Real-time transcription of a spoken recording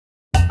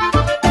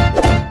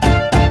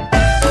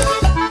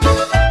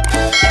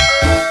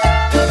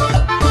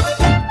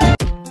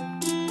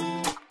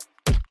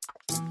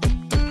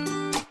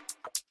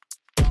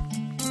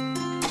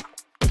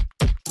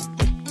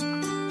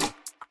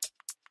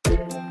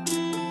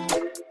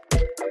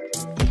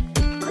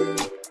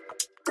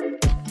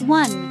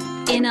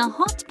1. In a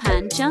hot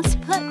pan, just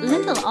put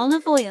little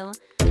olive oil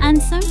and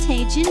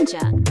sauté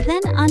ginger,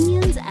 then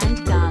onions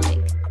and garlic.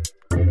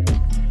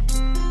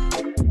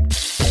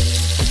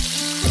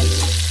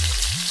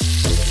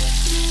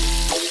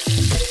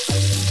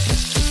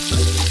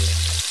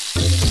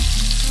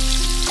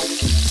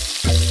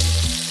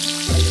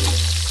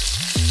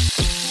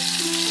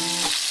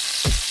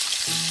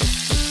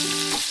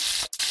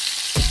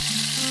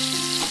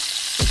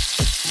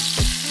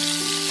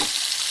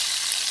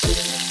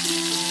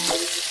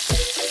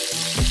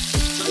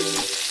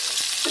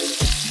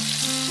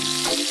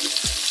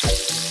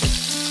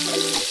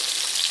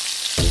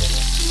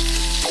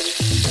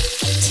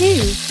 2.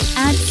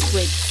 Add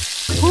squid.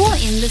 Pour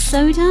in the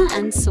soda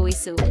and soy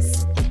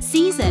sauce.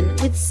 Season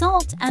with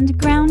salt and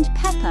ground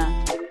pepper.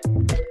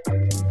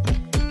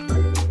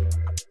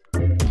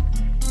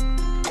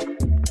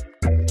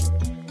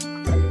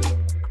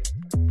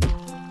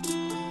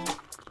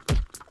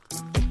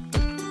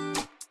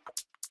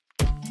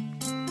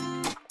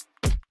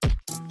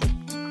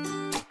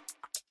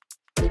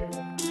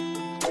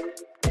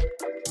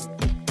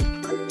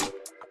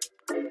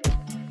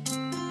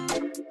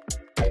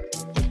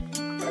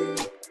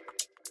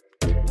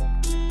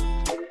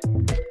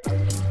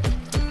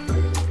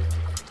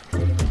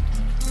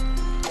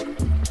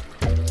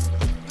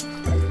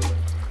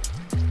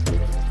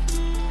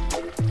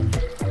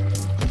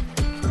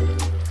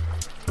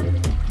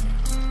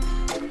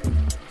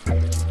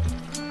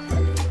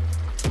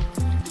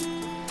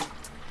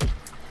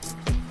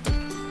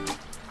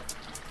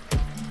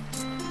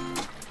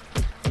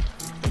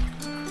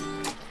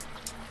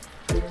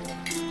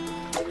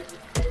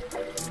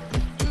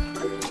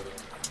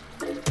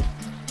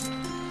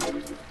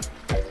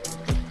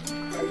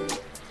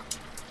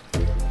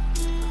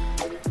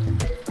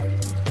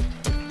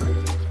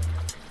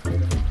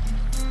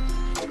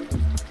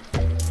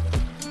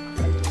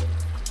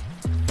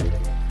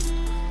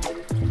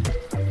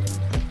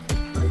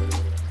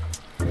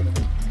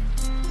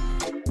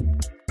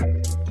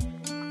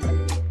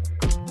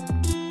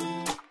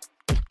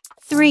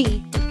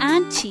 3.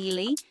 Add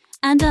chili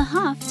and a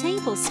half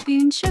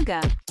tablespoon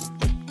sugar.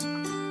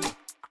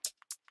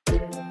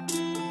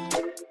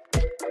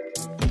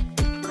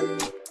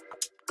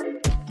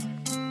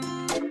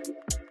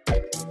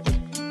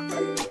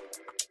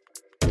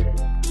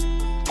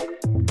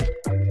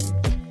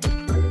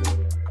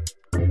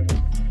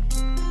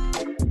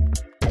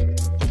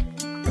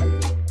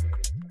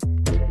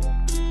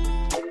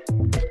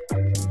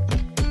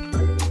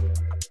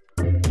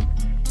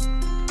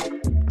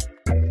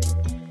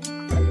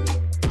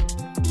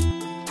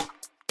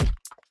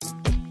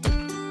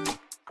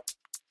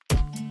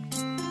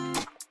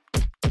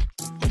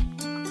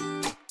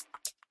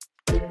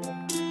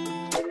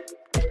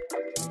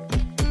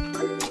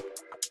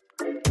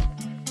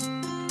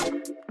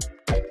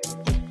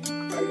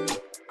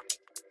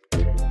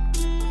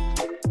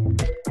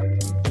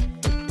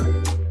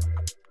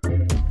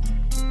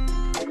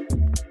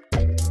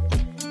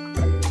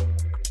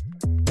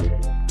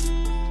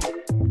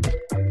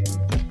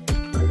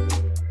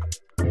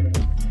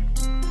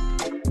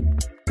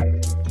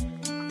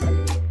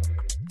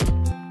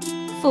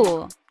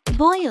 4.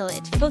 Boil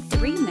it for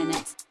 3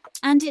 minutes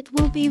and it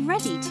will be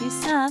ready to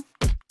serve.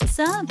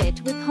 Serve it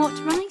with hot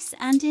rice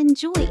and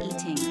enjoy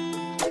eating.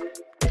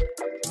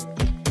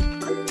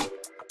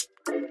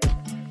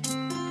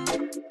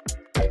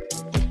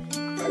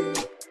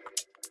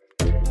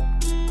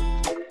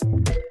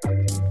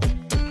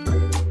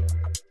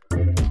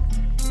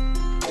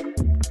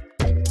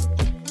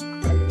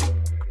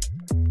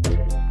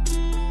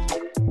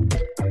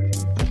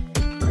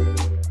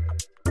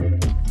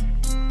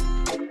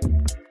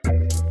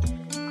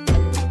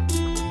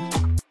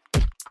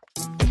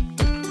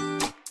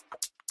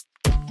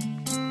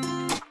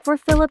 For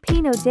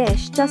Filipino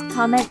dish, just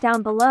comment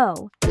down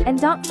below, and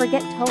don't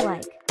forget to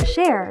like,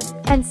 share,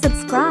 and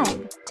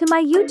subscribe to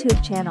my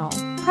YouTube channel.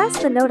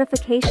 Press the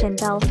notification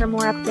bell for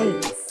more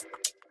updates.